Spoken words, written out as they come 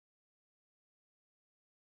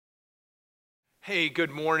Hey, good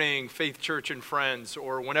morning, Faith Church and friends,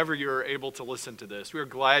 or whenever you're able to listen to this. We're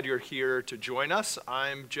glad you're here to join us.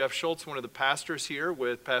 I'm Jeff Schultz, one of the pastors here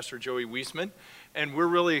with Pastor Joey Wiesman, and we're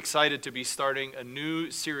really excited to be starting a new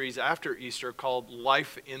series after Easter called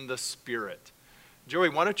Life in the Spirit. Joey,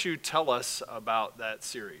 why don't you tell us about that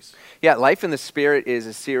series? Yeah, Life in the Spirit is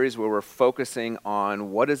a series where we're focusing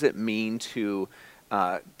on what does it mean to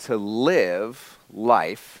live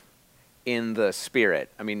life in the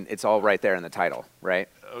Spirit. I mean, it's all right there in the title, right?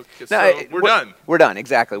 Okay, so we're done. We're done,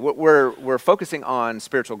 exactly. We're focusing on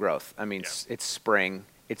spiritual growth. I mean, Yeah. it's spring.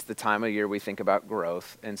 It's the time of year we think about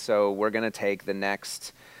growth. And so we're going to take the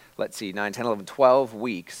next, 9, 10, 11, 12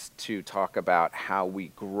 weeks to talk about how we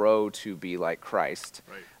grow to be like Christ.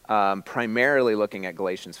 Right. Primarily looking at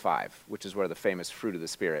Galatians 5, which is where the famous fruit of the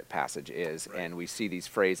Spirit passage is. Right. And we see these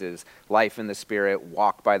phrases, life in the Spirit,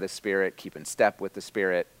 walk by the Spirit, keep in step with the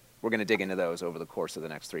Spirit. We're going to dig into those over the course of the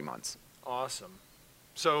next 3 months. Awesome.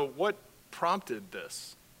 So what prompted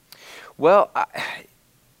this? Well,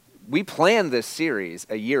 we planned this series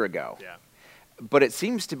a year ago. Yeah. But it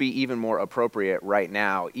seems to be even more appropriate right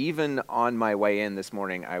now. Even on my way in this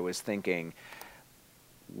morning, I was thinking,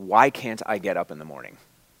 why can't I get up in the morning?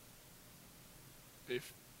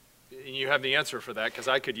 If you have the answer for that, because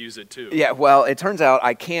I could use it too. Yeah, well, it turns out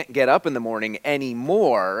I can't get up in the morning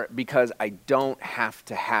anymore because I don't have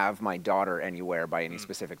to have my daughter anywhere by any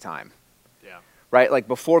specific time. Yeah. Right? Like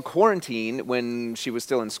before quarantine, when she was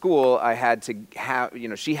still in school, I had to have,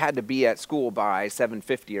 she had to be at school by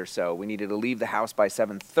 7:50 or so. We needed to leave the house by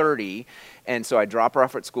 7:30. And so I drop her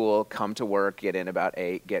off at school, come to work, get in about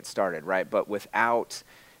 8, get started, right? But without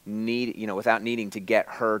needing to get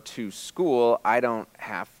her to school, I don't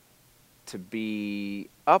have to be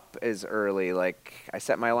up as early. Like I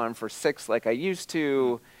set my alarm for 6 like I used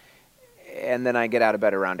to, and then I get out of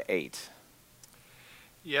bed around 8.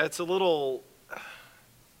 Yeah, it's a little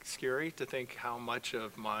scary to think how much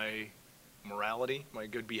of my morality, my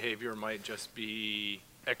good behavior might just be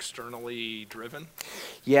externally driven.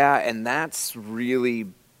 Yeah, and that's really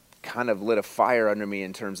kind of lit a fire under me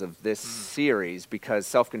in terms of this series because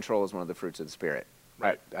self-control is one of the fruits of the Spirit.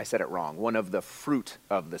 Right. I said it wrong. One of the fruit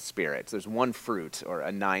of the Spirit. So there's one fruit, or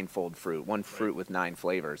a ninefold fruit, one fruit with 9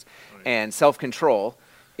 flavors. Right. And self-control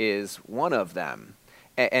is one of them.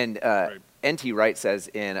 And Right. N.T. Wright says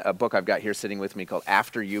in a book I've got here sitting with me called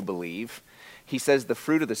After You Believe, he says the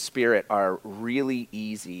fruit of the Spirit are really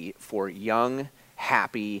easy for young,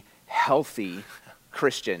 happy, healthy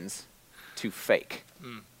Christians to fake.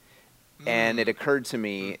 And it occurred to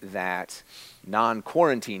me that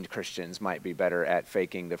non-quarantined Christians might be better at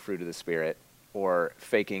faking the fruit of the Spirit or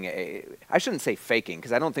I shouldn't say faking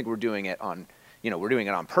because I don't think we're doing it on, we're doing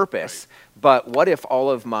it on purpose. Right. But what if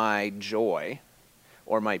all of my joy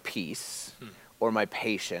or my peace or my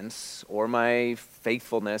patience or my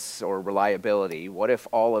faithfulness or reliability, what if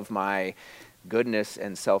all of my goodness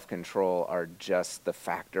and self-control are just the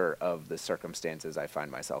factor of the circumstances I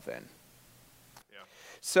find myself in?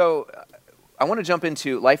 So I want to jump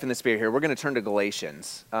into life in the Spirit here. We're going to turn to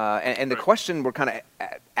Galatians. And the question we're kind of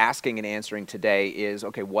asking and answering today is,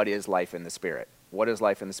 okay, what is life in the Spirit? What does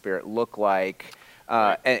life in the Spirit look like?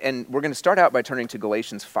 And we're going to start out by turning to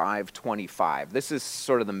Galatians 5:25. This is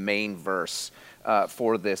sort of the main verse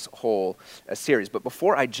for this whole series. But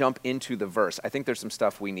before I jump into the verse, I think there's some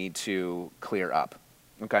stuff we need to clear up.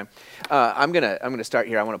 Okay? I'm gonna start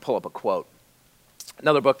here. I want to pull up a quote.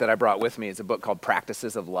 Another book that I brought with me is a book called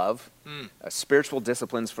Practices of Love, Spiritual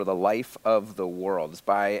Disciplines for the Life of the World. It's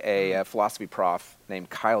by a philosophy prof named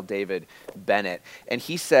Kyle David Bennett. And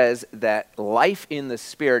he says that life in the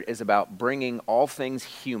Spirit is about bringing all things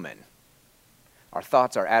human, our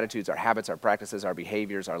thoughts, our attitudes, our habits, our practices, our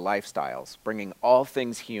behaviors, our lifestyles, bringing all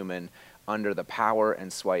things human under the power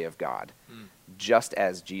and sway of God, just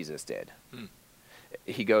as Jesus did.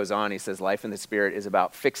 He goes on, he says, life in the Spirit is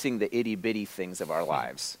about fixing the itty-bitty things of our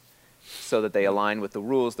lives so that they align with the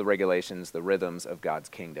rules, the regulations, the rhythms of God's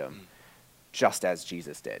kingdom, just as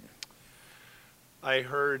Jesus did. I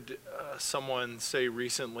heard someone say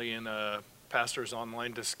recently in a pastor's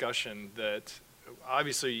online discussion that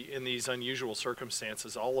obviously in these unusual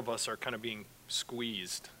circumstances, all of us are kind of being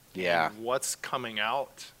squeezed. Yeah. And what's coming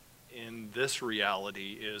out in this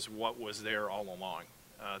reality is what was there all along.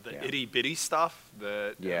 The itty-bitty stuff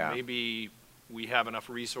that maybe we have enough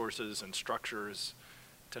resources and structures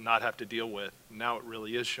to not have to deal with, now it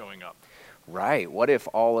really is showing up. Right. What if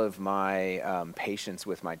all of my patience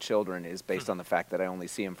with my children is based on the fact that I only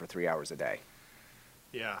see them for 3 hours a day?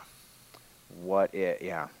 Yeah. What if,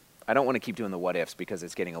 yeah. I don't want to keep doing the what ifs because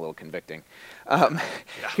it's getting a little convicting.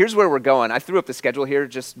 Here's where we're going. I threw up the schedule here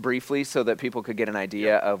just briefly so that people could get an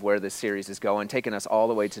idea of where this series is going, taking us all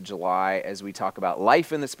the way to July as we talk about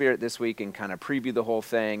life in the Spirit this week and kind of preview the whole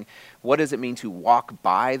thing. What does it mean to walk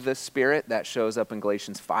by the Spirit? That shows up in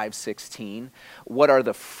Galatians 5:16. What are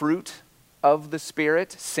the fruit of the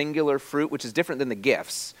Spirit, singular fruit, which is different than the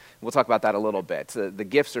gifts. We'll talk about that a little bit. The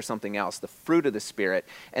gifts are something else, the fruit of the Spirit.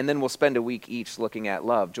 And then we'll spend a week each looking at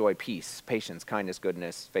love, joy, peace, patience, kindness,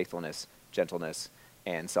 goodness, faithfulness, gentleness,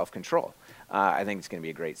 and self-control. I think it's going to be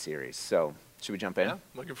a great series. So should we jump in? Yeah,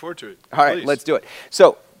 looking forward to it. All right, let's do it.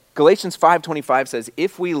 So Galatians 5:25 says,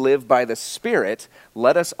 if we live by the Spirit,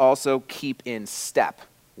 let us also keep in step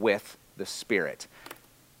with the Spirit.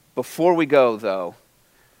 Before we go, though,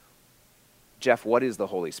 Jeff, what is the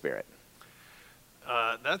Holy Spirit?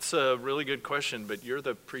 That's a really good question, but you're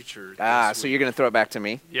the preacher. So you're going to throw it back to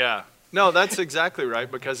me? Yeah. No, that's exactly right,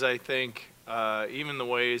 because I think even the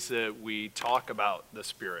ways that we talk about the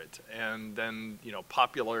Spirit and then,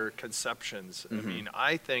 popular conceptions. I mean,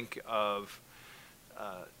 I think of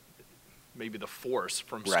maybe the Force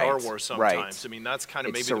from Star Wars sometimes. Right. I mean, that's kind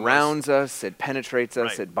of maybe it surrounds us, it penetrates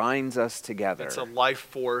us, it binds us together. It's a life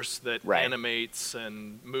force that animates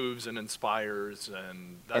and moves and inspires,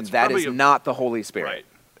 and that is not the Holy Spirit. Right.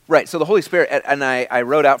 Right, so the Holy Spirit, and I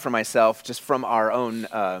wrote out for myself, just from our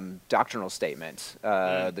own doctrinal statement,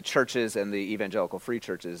 the churches and the Evangelical Free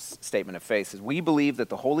Church's statement of faith, is we believe that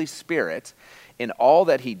the Holy Spirit, in all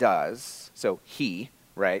that he does, so he,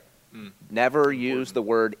 never use the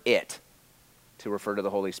word it to refer to the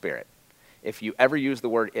Holy Spirit. If you ever use the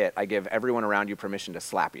word it, I give everyone around you permission to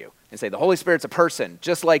slap you and say, the Holy Spirit's a person,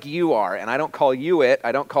 just like you are, and I don't call you it,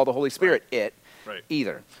 I don't call the Holy Spirit it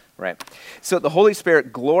either. Right. So the Holy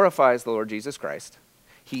Spirit glorifies the Lord Jesus Christ.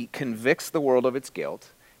 He convicts the world of its guilt.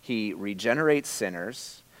 He regenerates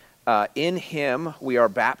sinners. In him, we are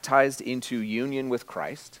baptized into union with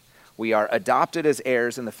Christ. We are adopted as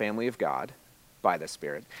heirs in the family of God by the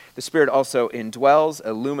Spirit. The Spirit also indwells,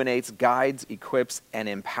 illuminates, guides, equips, and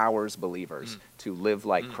empowers believers to live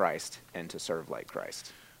like Christ and to serve like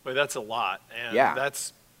Christ. Well, that's a lot. And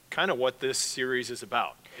that's kind of what this series is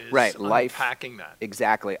about. Unpacking that.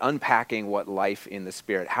 Exactly. Unpacking what life in the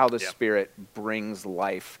Spirit, how the Spirit brings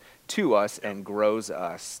life to us and grows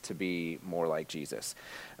us to be more like Jesus.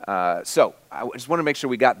 So I just want to make sure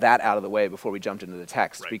we got that out of the way before we jumped into the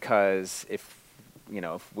text, because if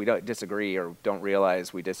we don't disagree or don't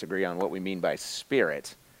realize we disagree on what we mean by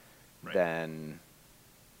Spirit, then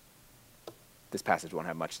this passage won't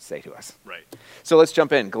have much to say to us. Right. So let's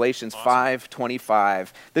jump in. Galatians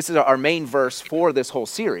 5:25. This is our main verse for this whole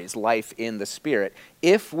series, Life in the Spirit.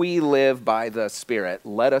 If we live by the Spirit,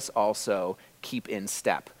 let us also keep in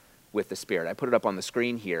step with the Spirit. I put it up on the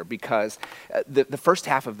screen here because the first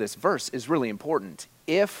half of this verse is really important.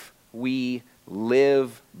 If we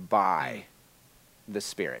live by the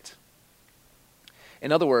Spirit.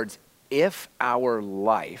 In other words, if our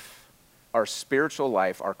life, our spiritual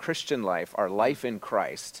life, our Christian life, our life in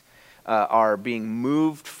Christ, are being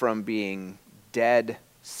moved from being dead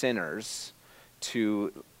sinners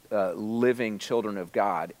to living children of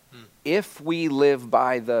God. If we live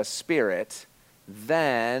by the Spirit,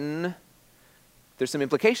 then there's some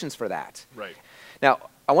implications for that. Right. Now,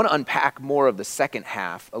 I want to unpack more of the second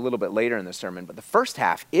half a little bit later in the sermon, but the first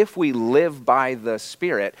half, if we live by the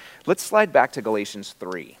Spirit, let's slide back to Galatians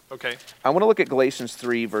 3. Okay. I want to look at Galatians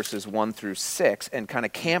 3, verses 1 through 6, and kind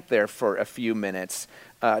of camp there for a few minutes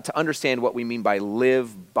to understand what we mean by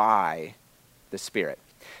live by the Spirit.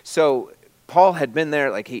 So Paul had been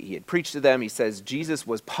there, like he had preached to them. He says, Jesus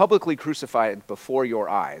was publicly crucified before your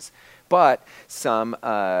eyes. But some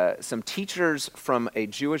teachers from a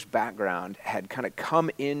Jewish background had kind of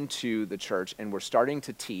come into the church and were starting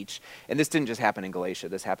to teach, and this didn't just happen in Galatia,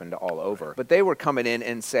 this happened all over. But they were coming in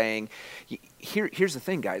and saying, here's the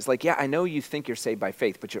thing, guys, I know you think you're saved by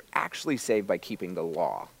faith, but you're actually saved by keeping the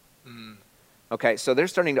law. Okay, so they're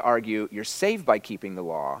starting to argue you're saved by keeping the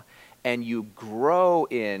law, and you grow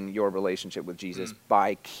in your relationship with Jesus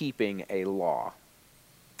by keeping a law.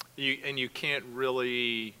 You can't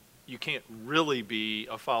really be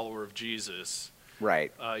a follower of Jesus.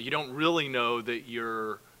 Right. You don't really know that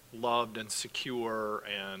you're loved and secure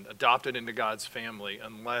and adopted into God's family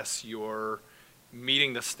unless you're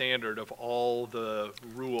meeting the standard of all the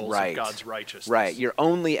rules of God's righteousness. Right. You're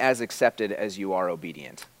only as accepted as you are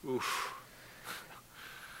obedient. Oof.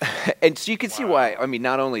 And so you can see why,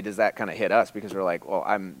 not only does that kind of hit us because we're like, well,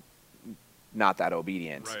 I'm not that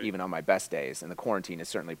obedient even on my best days, and the quarantine is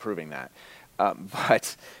certainly proving that.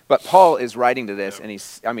 But Paul is writing to this, and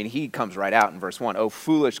he comes right out in verse 1. Oh,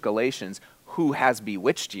 foolish Galatians, who has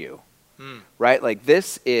bewitched you? Mm. Right? Like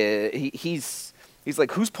this is, he's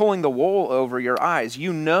like, who's pulling the wool over your eyes?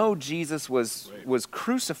 You know Jesus was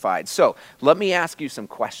crucified. So let me ask you some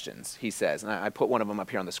questions, he says. And I put one of them up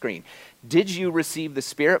here on the screen. Did you receive the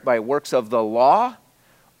Spirit by works of the law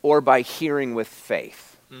or by hearing with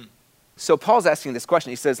faith? Mm. So Paul's asking this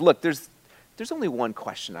question. He says, look, there's only one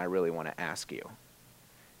question I really want to ask you.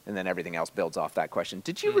 And then everything else builds off that question.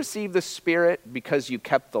 Did you receive the Spirit because you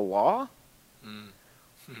kept the law?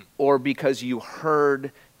 Or because you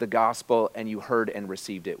heard the gospel and you heard and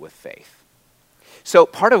received it with faith? So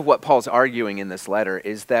part of what Paul's arguing in this letter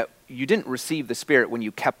is that you didn't receive the Spirit when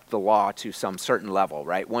you kept the law to some certain level,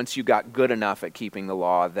 right? Once you got good enough at keeping the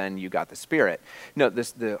law, then you got the Spirit. No,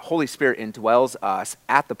 the Holy Spirit indwells us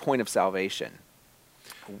at the point of salvation.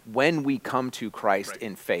 When we come to Christ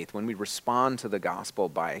in faith, when we respond to the gospel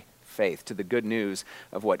by faith, to the good news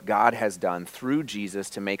of what God has done through Jesus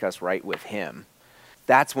to make us right with him,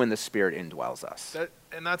 that's when the Spirit indwells us.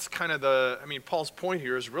 And that's kind of Paul's point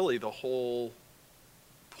here is really the whole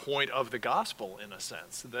point of the gospel, in a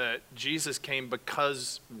sense, that Jesus came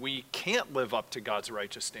because we can't live up to God's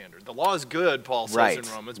righteous standard. The law is good, Paul says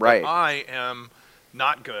in Romans, but I am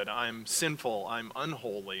not good. I'm sinful. I'm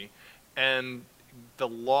unholy. And the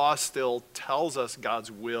law still tells us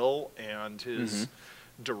God's will and his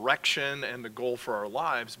direction and the goal for our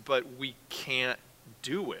lives, but we can't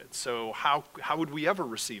do it. So how would we ever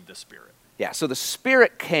receive the Spirit? Yeah, so the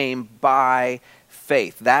Spirit came by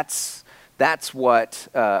faith. That's what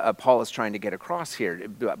Paul is trying to get across here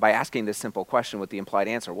by asking this simple question with the implied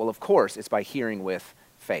answer. Well, of course, it's by hearing with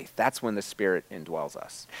faith. That's when the Spirit indwells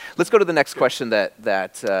us. Let's go to the next question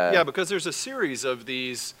yeah, because there's a series of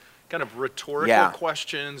these kind of rhetorical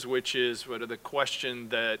questions, which is the question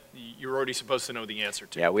that you're already supposed to know the answer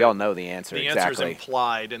to. Yeah, we all know the answer. The answer is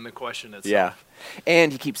implied in the question itself. Yeah,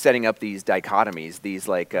 and he keeps setting up these dichotomies, these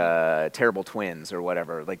like terrible twins or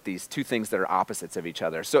whatever, like these two things that are opposites of each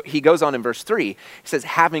other. So he goes on in verse 3, he says,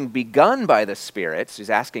 having begun by the Spirit, so he's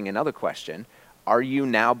asking another question, are you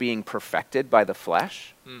now being perfected by the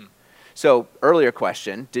flesh? So earlier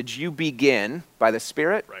question, did you begin by the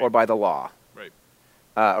Spirit or by the law?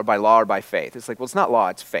 Or by law or by faith? It's like, well, it's not law,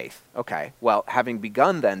 it's faith. Okay, well, having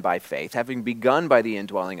begun then by faith, having begun by the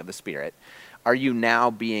indwelling of the Spirit, are you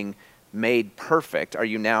now being made perfect? Are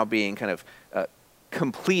you now being kind of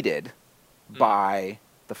completed by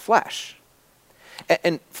the flesh?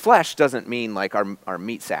 And flesh doesn't mean like our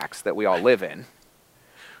meat sacks that we all live in.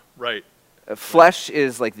 Right. Flesh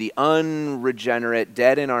is like the unregenerate,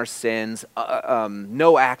 dead in our sins,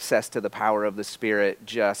 no access to the power of the Spirit,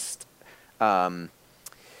 just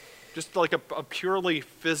like a purely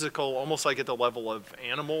physical, almost like at the level of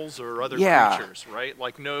animals or other creatures, right?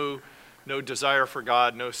 Like no desire for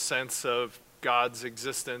God, no sense of God's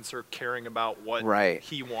existence or caring about what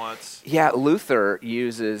he wants. Yeah, Luther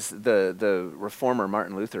uses, the reformer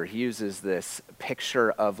Martin Luther, he uses this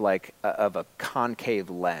picture of like of a concave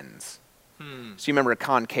lens. So you remember a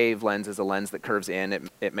concave lens is a lens that curves in,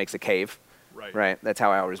 it makes a cave. Right. That's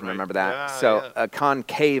how I always remember that. Yeah, so a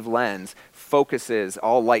concave lens focuses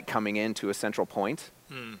all light coming into a central point.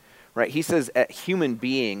 Right. He says human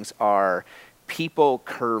beings are people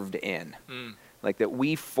curved in. Like that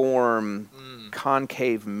we form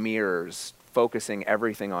concave mirrors focusing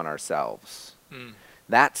everything on ourselves.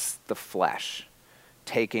 That's the flesh.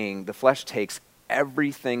 The flesh takes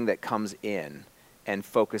everything that comes in and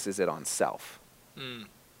focuses it on self.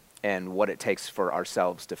 And what it takes for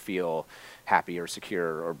ourselves to feel happy or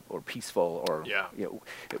secure or peaceful or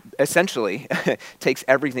essentially takes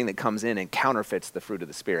everything that comes in and counterfeits the fruit of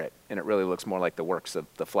the Spirit. And it really looks more like the works of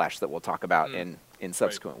the flesh that we'll talk about in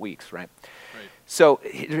subsequent weeks, right? So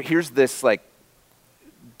here's this like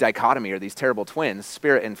dichotomy or these terrible twins,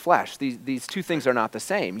 Spirit and flesh. These two things are not the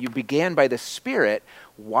same. You began by the Spirit.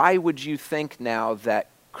 Why would you think now that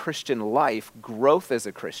Christian life, growth as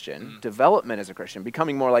a Christian, development as a Christian,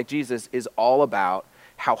 becoming more like Jesus is all about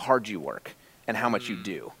how hard you work and how much you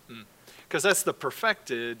do? Because that's the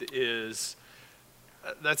perfected is,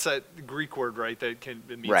 that's that Greek word, right? That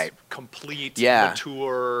means complete,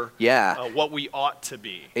 mature, what we ought to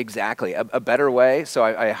be. Exactly. A better way, so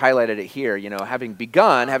I highlighted it here, having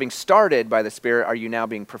begun, having started by the Spirit, are you now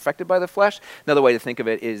being perfected by the flesh? Another way to think of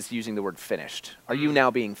it is using the word finished. Are you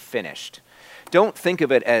now being finished? Don't think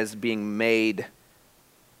of it as being made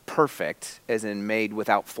perfect, as in made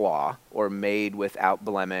without flaw or made without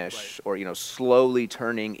blemish or, slowly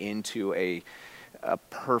turning into a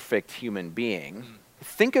perfect human being.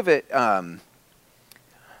 Think of it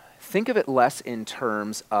less in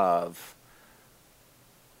terms of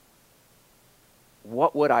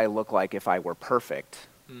what would I look like if I were perfect,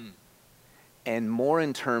 and more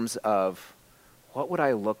in terms of what would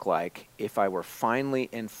I look like if I were finally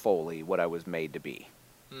and fully what I was made to be.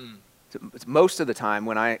 So most of the time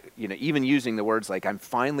when I, even using the words like I'm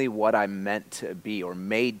finally what I'm meant to be or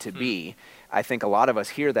made to be, I think a lot of us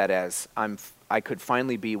hear that as I could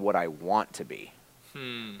finally be what I want to be,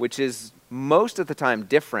 which is most of the time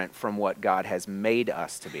different from what God has made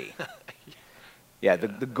us to be.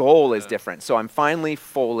 The goal is different. So I'm finally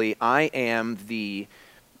fully, I am the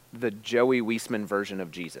Joey Wiesman version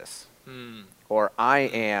of Jesus. Or I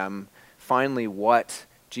am finally what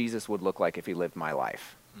Jesus would look like if he lived my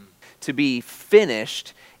life. To be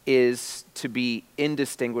finished is to be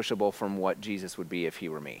indistinguishable from what Jesus would be if he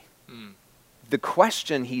were me. The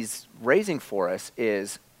question he's raising for us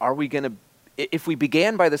is, are we going to, if we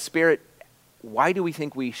began by the Spirit, why do we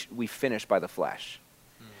think we finish by the flesh?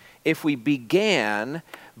 If we began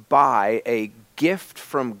by a gift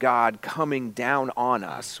from God coming down on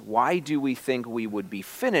us, why do we think we would be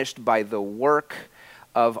finished by the work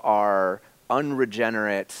of our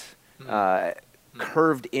unregenerate,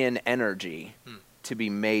 curved-in energy to be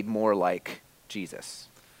made more like Jesus?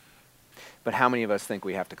 But how many of us think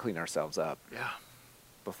we have to clean ourselves up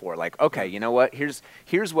before? Like, okay, you know what?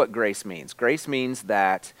 Here's what grace means. Grace means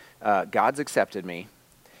that God's accepted me.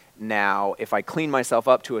 Now, if I clean myself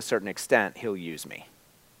up to a certain extent, he'll use me.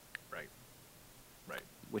 Right.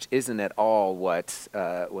 Which isn't at all what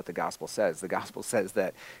the gospel says. The gospel says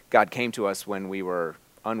that God came to us when we were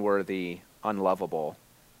unworthy, unlovable,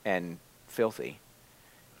 and filthy.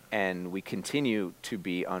 And we continue to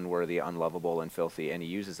be unworthy, unlovable, and filthy, and he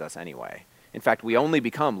uses us anyway. In fact, we only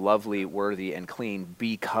become lovely, worthy, and clean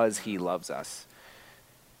because he loves us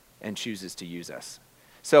and chooses to use us.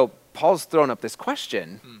 So Paul's thrown up this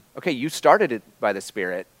question. Okay, you started it by the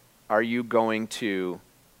Spirit. Are you going to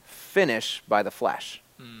finish by the flesh?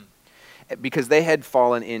 Because they had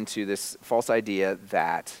fallen into this false idea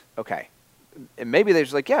that, okay, and maybe they're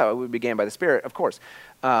just like, yeah, we began by the Spirit, of course.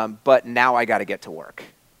 But now I got to get to work.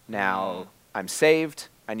 Now I'm saved.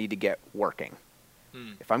 I need to get working.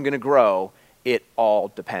 If I'm going to grow, it all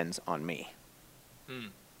depends on me.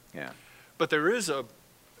 Yeah. But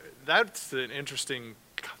that's an interesting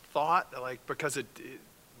thought, like, because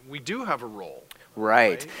we do have a role.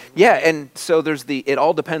 Right. Yeah, and so there's the it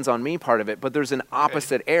all depends on me part of it, but there's an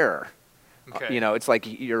opposite error. Okay. It's like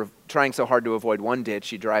you're trying so hard to avoid one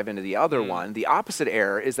ditch, you drive into the other one. The opposite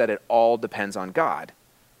error is that it all depends on God.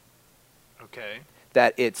 Okay.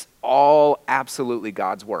 That it's all absolutely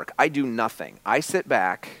God's work. I do nothing. I sit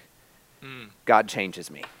back, God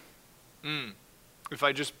changes me. If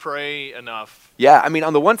I just pray enough. Yeah, I mean,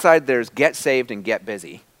 on the one side, there's get saved and get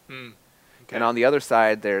busy. Okay. And on the other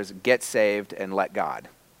side, there's get saved and let God.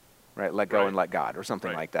 Right? Let go and let God, or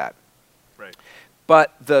something like that. Right.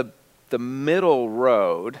 But the middle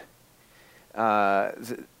road,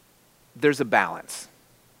 there's a balance.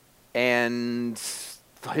 And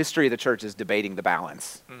the history of the church is debating the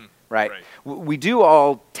balance. Right? We do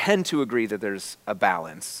all tend to agree that there's a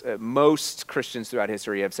balance. Most Christians throughout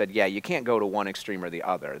history have said, yeah, you can't go to one extreme or the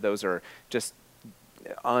other. Those are just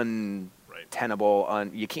untenable.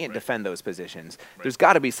 You can't defend those positions. There's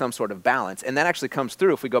got to be some sort of balance. And that actually comes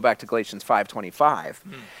through if we go back to Galatians 5:25.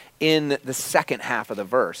 In the second half of the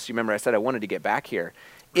verse, you remember I said I wanted to get back here.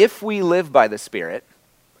 If we live by the Spirit,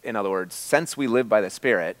 in other words, since we live by the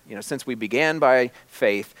Spirit, since we began by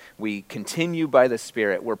faith, we continue by the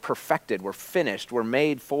Spirit, we're perfected, we're finished, we're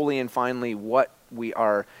made fully and finally what we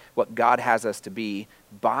are, what God has us to be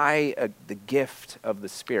by the gift of the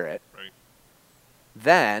Spirit,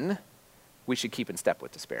 then we should keep in step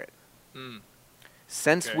with the Spirit.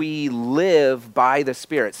 Since we live by the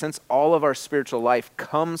Spirit, since all of our spiritual life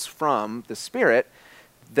comes from the Spirit,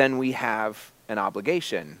 then we have an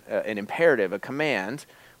obligation, an imperative, a command.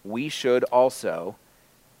 We should also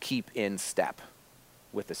keep in step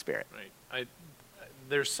with the Spirit. Right.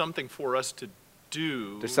 There's something for us to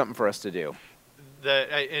do. There's something for us to do. That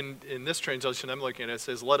in this translation I'm looking at, it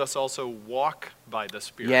says, "Let us also walk by the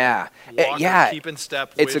Spirit." Yeah, walk keep in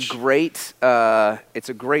step. It's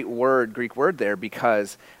a great word, Greek word there,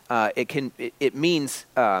 because it means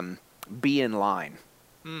be in line.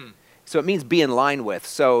 So it means be in line with.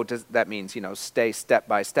 So that means, stay step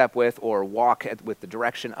by step with, or walk with the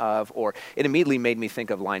direction of, or it immediately made me think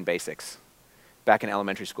of line basics back in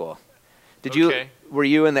elementary school. Were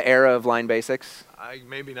you in the era of line basics?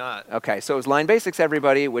 Maybe not. Okay, so it was line basics,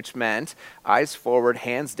 everybody, which meant eyes forward,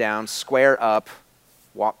 hands down, square up,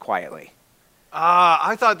 walk quietly.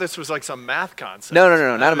 I thought this was like some math concept.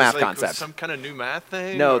 No, not a math concept. Some kind of new math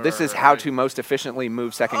thing? No, this is how to most efficiently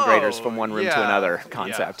move second graders from one room to another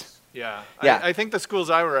concept. Yeah. Yeah. I think the schools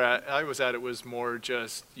I was at, it was more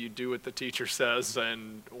just you do what the teacher says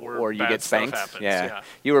or you bad get stuff spanked. happens. Yeah.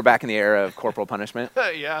 You were back in the era of corporal punishment.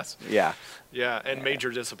 Yes. Yeah. Yeah, and major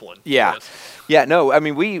discipline. Yeah. Yes. Yeah, no, I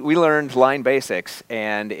mean, we learned line basics,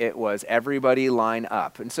 and it was everybody line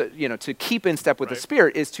up. And so, to keep in step with the Right.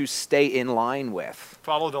 Spirit is to stay in line with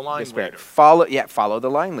Follow the line the Spirit. leader. Follow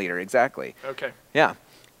the line leader, exactly. Okay. Yeah.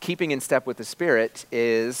 Keeping in step with the Spirit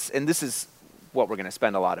is, and this is what we're going to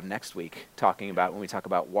spend a lot of next week talking about when we talk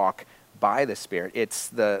about walk by the Spirit. It's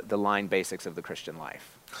the line basics of the Christian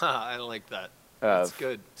life. I like that. That's Of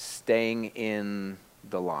good. staying in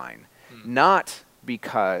the line. Not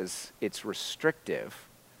because it's restrictive,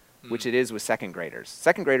 which it is with second graders.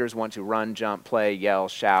 Second graders want to run, jump, play, yell,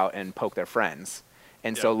 shout, and poke their friends.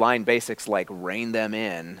 And so Yeah. line basics like rein them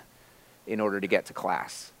in order to get to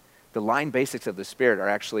class. The line basics of the Spirit are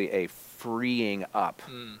actually a freeing up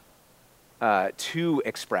to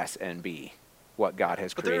express and be what God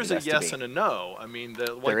has But created us there is to a yes be. and a no. I mean,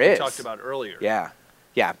 like There we is. talked about earlier.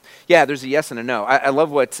 Yeah, there's a yes and a no. I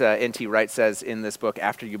love what N.T. Wright says in this book,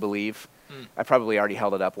 After You Believe. I probably already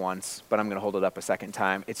held it up once, but I'm going to hold it up a second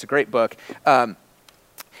time. It's a great book.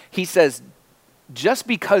 He says, just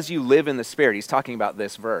because you live in the Spirit, he's talking about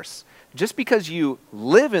this verse, just because you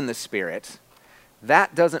live in the Spirit,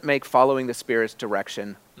 that doesn't make following the Spirit's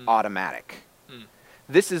direction automatic.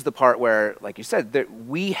 This is the part where, like you said, that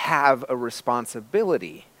we have a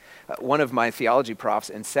responsibility. One of my theology profs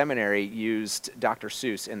in seminary used Dr.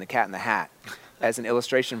 Seuss in The Cat in the Hat as an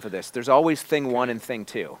illustration for this. There's always thing one and thing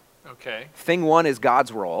two. Okay. Thing one is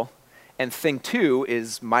God's role, and thing two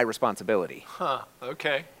is my responsibility. Huh.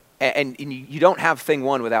 Okay. And you don't have thing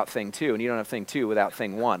one without thing two, and you don't have thing two without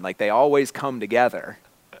thing one. Like, they always come together.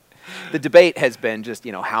 The debate has been just,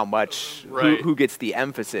 how much, Right. who gets the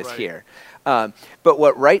emphasis Right. here. But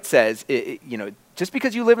what Wright says, just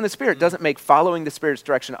because you live in the Spirit doesn't make following the Spirit's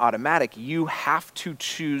direction automatic. You have to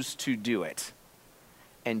choose to do it,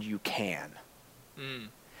 and you can.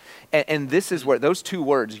 And this is where those two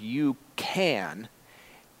words, you can,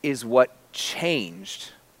 is what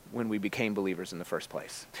changed when we became believers in the first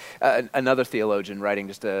place. Another theologian writing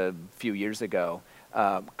just a few years ago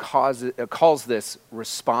calls this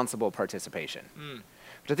responsible participation,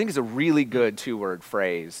 which I think is a really good two-word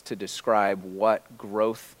phrase to describe what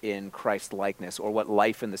growth in Christ-likeness or what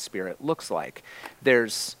life in the Spirit looks like.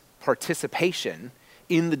 There's participation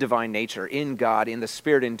in the divine nature, in God, in the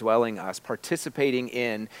Spirit indwelling us, participating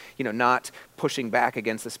in, not pushing back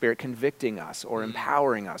against the Spirit, convicting us or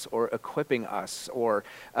empowering us or equipping us or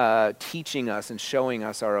teaching us and showing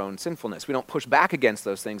us our own sinfulness. We don't push back against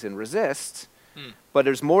those things and resist, but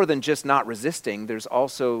there's more than just not resisting. There's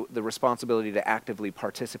also the responsibility to actively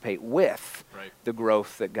participate with Right. the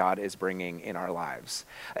growth that God is bringing in our lives.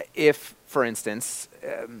 If, for instance,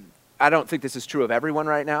 I don't think this is true of everyone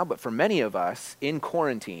right now, but for many of us in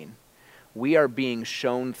quarantine, we are being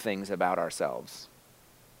shown things about ourselves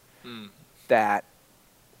that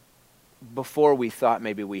before we thought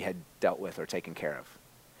maybe we had dealt with or taken care of.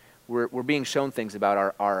 We're being shown things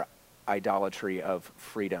about our idolatry of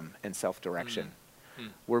freedom and self-direction.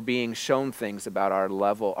 We're being shown things about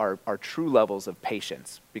our true levels of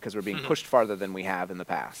patience because we're being pushed farther than we have in the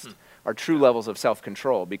past. Our true levels of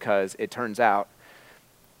self-control because it turns out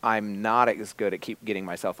I'm not as good at getting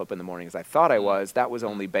myself up in the morning as I thought I was. That was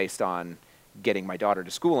only based on getting my daughter to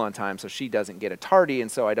school on time so she doesn't get a tardy and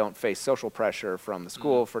so I don't face social pressure from the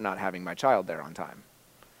school for not having my child there on time.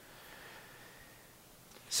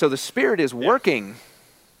 So the Spirit is working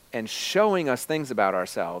and showing us things about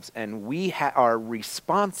ourselves, and we are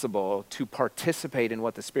responsible to participate in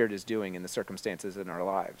what the Spirit is doing in the circumstances in our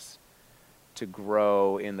lives to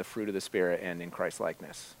grow in the fruit of the Spirit and in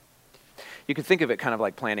Christ-likeness. You can think of it kind of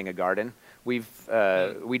like planting a garden. We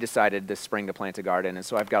decided this spring to plant a garden, and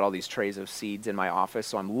so I've got all these trays of seeds in my office,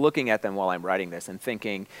 so I'm looking at them while I'm writing this and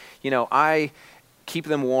thinking, I keep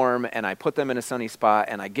them warm, and I put them in a sunny spot,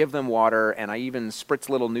 and I give them water, and I even spritz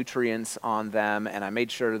little nutrients on them, and I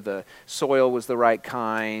made sure the soil was the right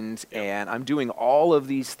kind, and I'm doing all of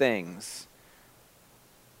these things,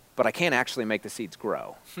 but I can't actually make the seeds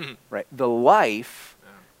grow, right? The life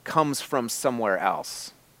comes from somewhere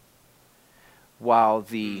else, while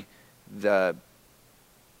the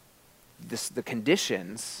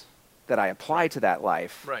conditions that I apply to that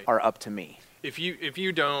life are up to me. If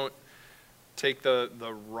you don't take the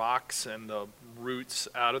rocks and the roots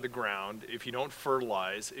out of the ground, if you don't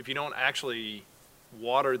fertilize, if you don't actually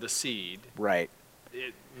water the seed, right,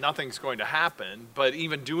 nothing's going to happen. But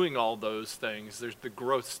even doing all those things, there's the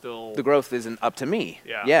growth still. The growth isn't up to me.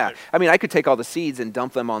 Yeah. I mean, I could take all the seeds and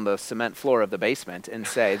dump them on the cement floor of the basement and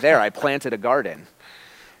say, there, I planted a garden.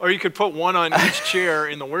 Or you could put one on each chair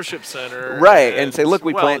in the worship center. Right, and say, look,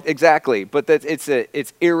 we well, plant, exactly. But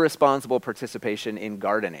it's irresponsible participation in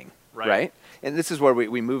gardening, right? And this is where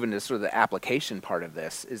we move into sort of the application part of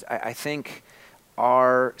this, is I think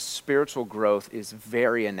our spiritual growth is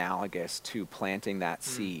very analogous to planting that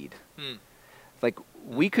seed. Like,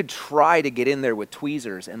 we could try to get in there with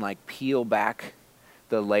tweezers and like peel back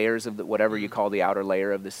the layers of whatever you call the outer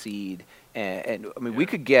layer of the seed. And I mean, we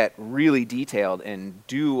could get really detailed and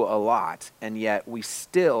do a lot, and yet we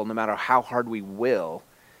still, no matter how hard we will,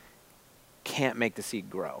 can't make the seed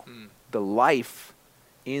grow. The life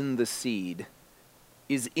in the seed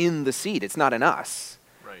is in the seed. It's not in us.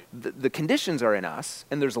 Right. The conditions are in us,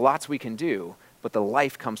 and there's lots we can do, but the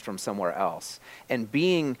life comes from somewhere else. And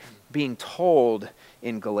being told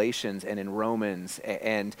in Galatians and in Romans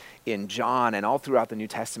and in John and all throughout the New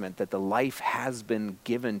Testament that the life has been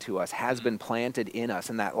given to us, has been planted in us,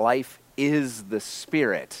 and that life is the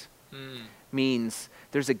Spirit, means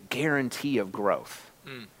there's a guarantee of growth.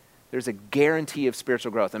 There's a guarantee of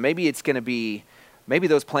spiritual growth. And maybe it's going to be, maybe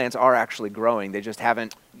those plants are actually growing. They just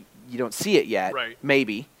haven't, you don't see it yet. Right.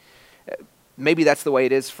 Maybe. Maybe that's the way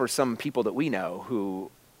it is for some people that we know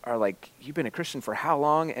who are like, you've been a Christian for how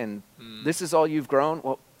long, and this is all you've grown?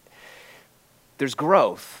 Well, there's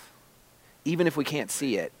growth. Even if we can't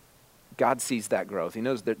see it, God sees that growth. He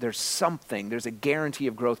knows that there's something, there's a guarantee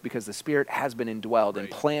of growth because the Spirit has been indwelled and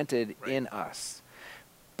planted in us.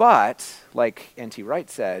 But, like N.T. Wright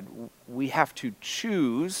said, we have to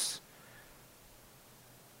choose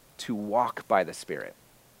to walk by the Spirit,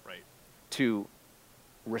 to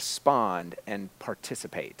respond and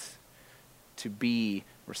participate, to be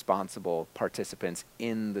responsible participants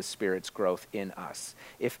in the Spirit's growth in us.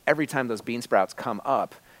 If every time those bean sprouts come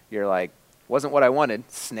up, you're like, wasn't what I wanted,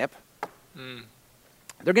 snip,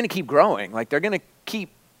 they're going to keep growing. Like, they're going to keep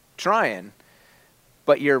trying,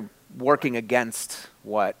 but you're working against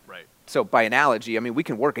what. Right. So by analogy, I mean, we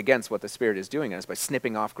can work against what the Spirit is doing in us by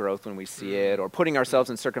snipping off growth when we see it, or putting ourselves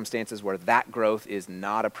in circumstances where that growth is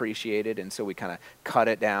not appreciated, and so we kind of cut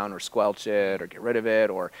it down or squelch it or get rid of it,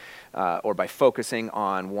 or by focusing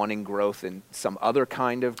on wanting growth in some other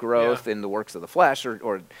kind of growth in the works of the flesh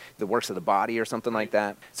or the works of the body or something like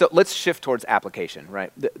that. So let's shift towards application,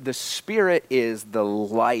 right? The Spirit is the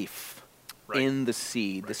life in the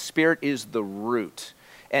seed. The Spirit is the root.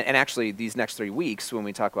 And actually, these next 3 weeks, when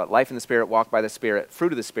we talk about life in the Spirit, walk by the Spirit,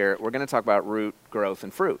 fruit of the Spirit, we're going to talk about root, growth,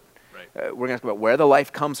 and fruit. We're going to talk about where the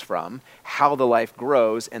life comes from, how the life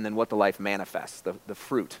grows, and then what the life manifests, the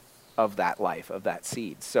fruit of that life, of that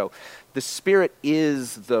seed. So the Spirit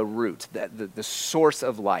is the root, the source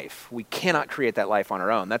of life. We cannot create that life on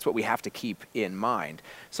our own. That's what we have to keep in mind.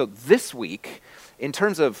 So this week, in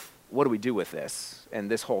terms of what do we do with this and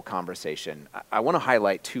this whole conversation, I want to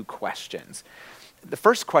highlight 2 questions. The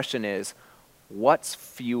first question is, what's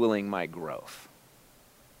fueling my growth?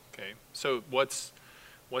 Okay, so what's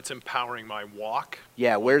empowering my walk?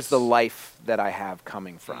 Yeah, where's the life that I have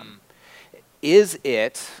coming from? Is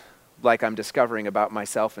it, like I'm discovering about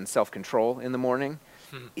myself and self-control in the morning,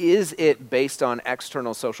 is it based on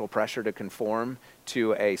external social pressure to conform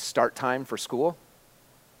to a start time for school?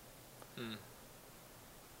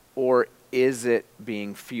 Or is it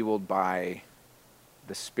being fueled by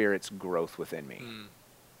the Spirit's growth within me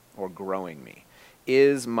or growing me?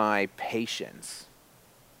 Is my patience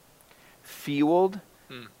fueled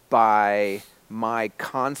by my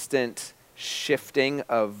constant shifting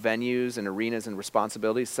of venues and arenas and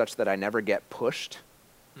responsibilities such that I never get pushed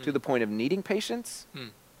to the point of needing patience?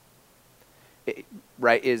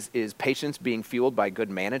 Right? Is patience being fueled by good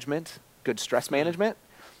management, good stress management?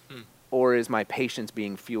 Or is my patience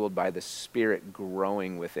being fueled by the Spirit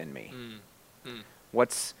growing within me?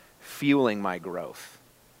 What's fueling my growth?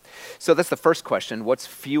 So that's the first question. What's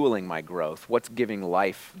fueling my growth? What's giving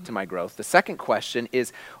life to my growth? The second question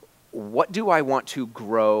is, what do I want to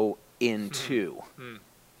grow into?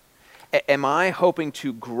 Am I hoping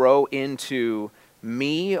to grow into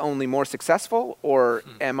me, only more successful? Or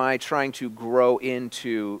am I trying to grow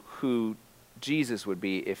into who Jesus would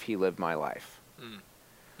be if he lived my life?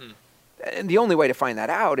 And the only way to find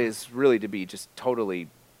that out is really to be just totally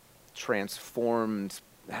transformed,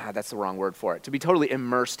 that's the wrong word for it, to be totally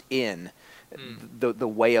immersed in the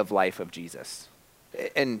way of life of Jesus.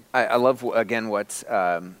 And I love, again, what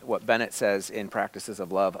Bennett says in Practices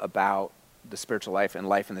of Love about the spiritual life and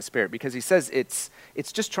life in the Spirit, because he says it's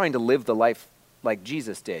just trying to live the life like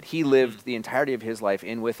Jesus did. He lived the entirety of his life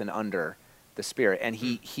in, with, and under the Spirit, and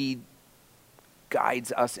he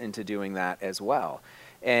guides us into doing that as well.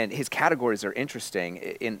 And his categories are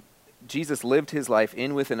interesting. Jesus lived his life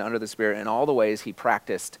in, with, and under the Spirit in all the ways he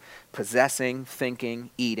practiced possessing, thinking,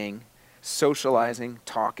 eating, socializing,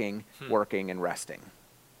 talking, working, and resting.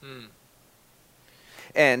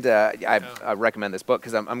 And I recommend this book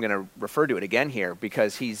because I'm going to refer to it again here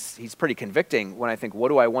because he's pretty convicting when I think, what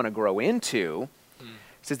do I want to grow into? He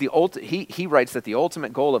says he writes that the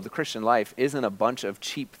ultimate goal of the Christian life isn't a bunch of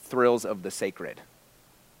cheap thrills of the sacred.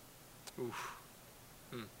 Oof.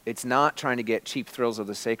 It's not trying to get cheap thrills of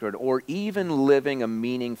the sacred or even living a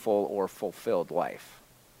meaningful or fulfilled life.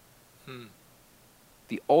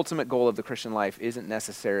 The ultimate goal of the Christian life isn't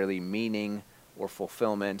necessarily meaning or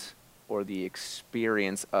fulfillment or the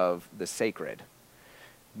experience of the sacred.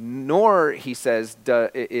 Nor, he says,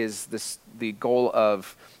 is this the goal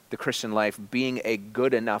of the Christian life being a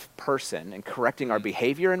good enough person and correcting our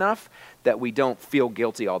behavior enough that we don't feel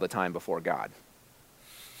guilty all the time before God.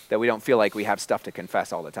 That we don't feel like we have stuff to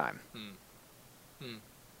confess all the time.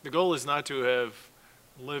 The goal is not to have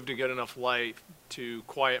lived a good enough life to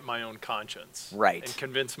quiet my own conscience. Right. And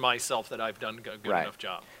convince myself that I've done a good enough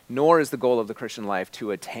job. Nor is the goal of the Christian life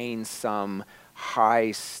to attain some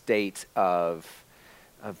high state of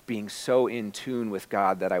being so in tune with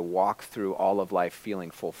God that I walk through all of life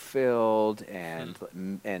feeling fulfilled and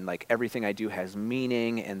like everything I do has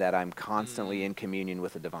meaning and that I'm constantly in communion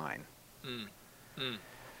with the divine.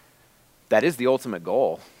 That is the ultimate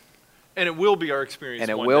goal. And it will be our experience. And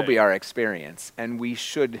it will be our experience. And we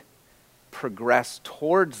should progress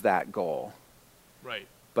towards that goal. Right.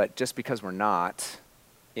 But just because we're not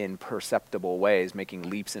in perceptible ways, making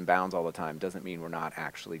leaps and bounds all the time, doesn't mean we're not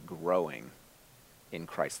actually growing in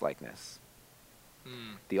Christ-likeness.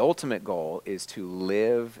 The ultimate goal is to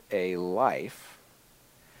live a life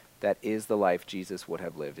that is the life Jesus would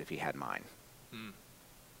have lived if he had mine.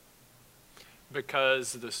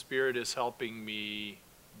 Because the Spirit is helping me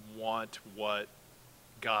want what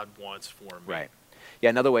God wants for me. Right. Yeah,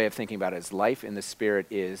 another way of thinking about it is life in the Spirit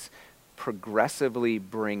is progressively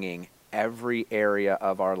bringing every area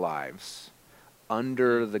of our lives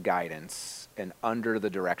under the guidance and under the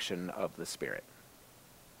direction of the Spirit.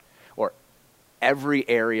 Or every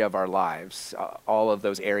area of our lives, all of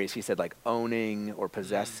those areas, he said, like owning or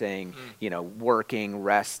possessing, working,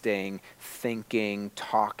 resting, thinking,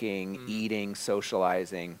 talking, eating,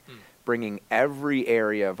 socializing, bringing every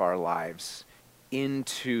area of our lives in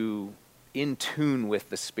tune with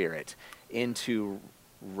the Spirit, into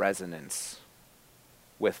resonance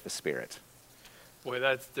with the Spirit. Boy,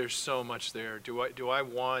 there's so much there. Do I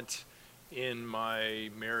want in my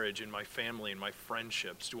marriage, in my family, in my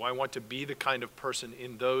friendships, do I want to be the kind of person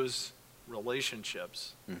in those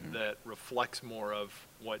relationships that reflects more of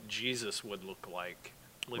what Jesus would look like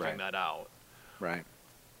living that out? Right.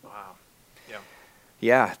 Wow. Yeah.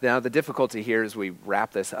 Yeah. Now, the difficulty here as we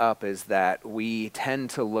wrap this up is that we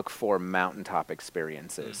tend to look for mountaintop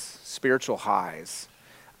experiences, spiritual highs.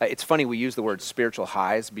 It's funny we use the word spiritual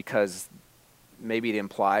highs because maybe it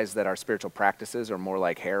implies that our spiritual practices are more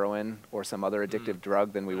like heroin or some other addictive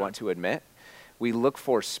drug than we want to admit. We look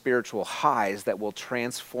for spiritual highs that will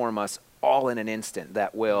transform us all in an instant,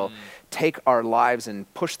 that will take our lives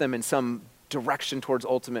and push them in some direction towards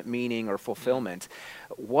ultimate meaning or fulfillment.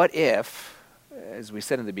 What if, as we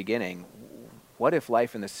said in the beginning, what if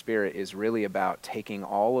life in the Spirit is really about taking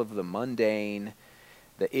all of the mundane,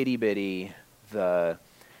 the itty-bitty, the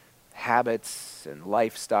habits and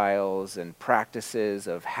lifestyles and practices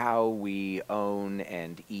of how we own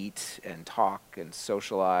and eat and talk and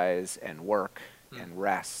socialize and work and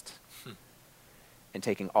rest, and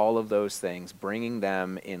taking all of those things, bringing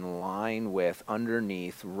them in line with,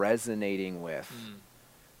 underneath, resonating with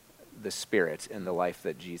the Spirit and the life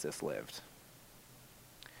that Jesus lived.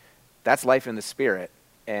 That's life in the Spirit.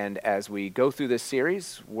 And as we go through this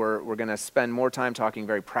series, we're going to spend more time talking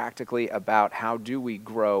very practically about how do we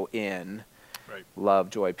grow in love,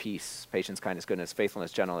 joy, peace, patience, kindness, goodness,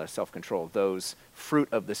 faithfulness, gentleness, self-control, those fruit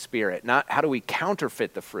of the Spirit. Not how do we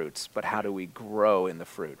counterfeit the fruits, but how do we grow in the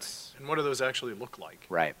fruits. And what do those actually look like?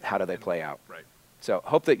 Right. How do they play out? Right. So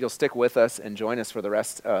hope that you'll stick with us and join us for the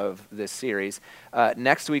rest of this series.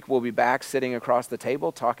 Next week, we'll be back sitting across the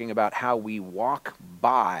table talking about how we walk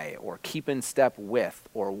by or keep in step with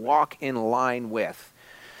or walk in line with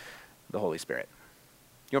the Holy Spirit.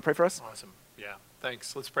 You want to pray for us? Awesome. Yeah.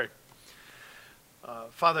 Thanks. Let's pray.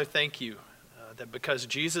 Father, thank you that because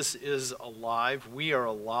Jesus is alive, we are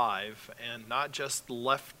alive and not just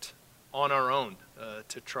left on our own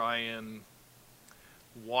to try and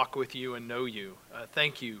walk with you and know you.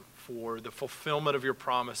 Thank you for the fulfillment of your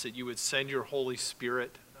promise that you would send your Holy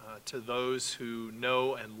Spirit to those who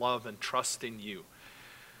know and love and trust in you.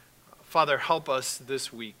 Father, help us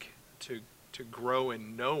this week to to grow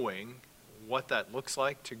in knowing what that looks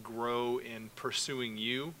like, to grow in pursuing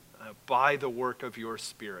you by the work of your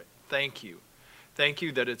Spirit. Thank you. Thank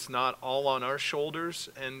you that it's not all on our shoulders,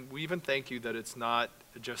 and we even thank you that it's not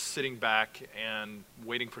just sitting back and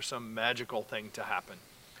waiting for some magical thing to happen.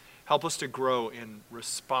 Help us to grow in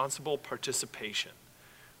responsible participation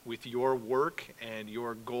with your work and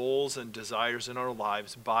your goals and desires in our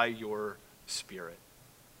lives by your Spirit.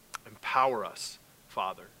 Empower us,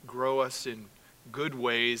 Father. Grow us in good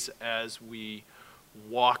ways as we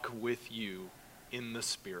walk with you in the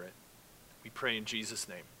Spirit. We pray in Jesus'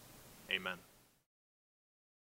 name. Amen.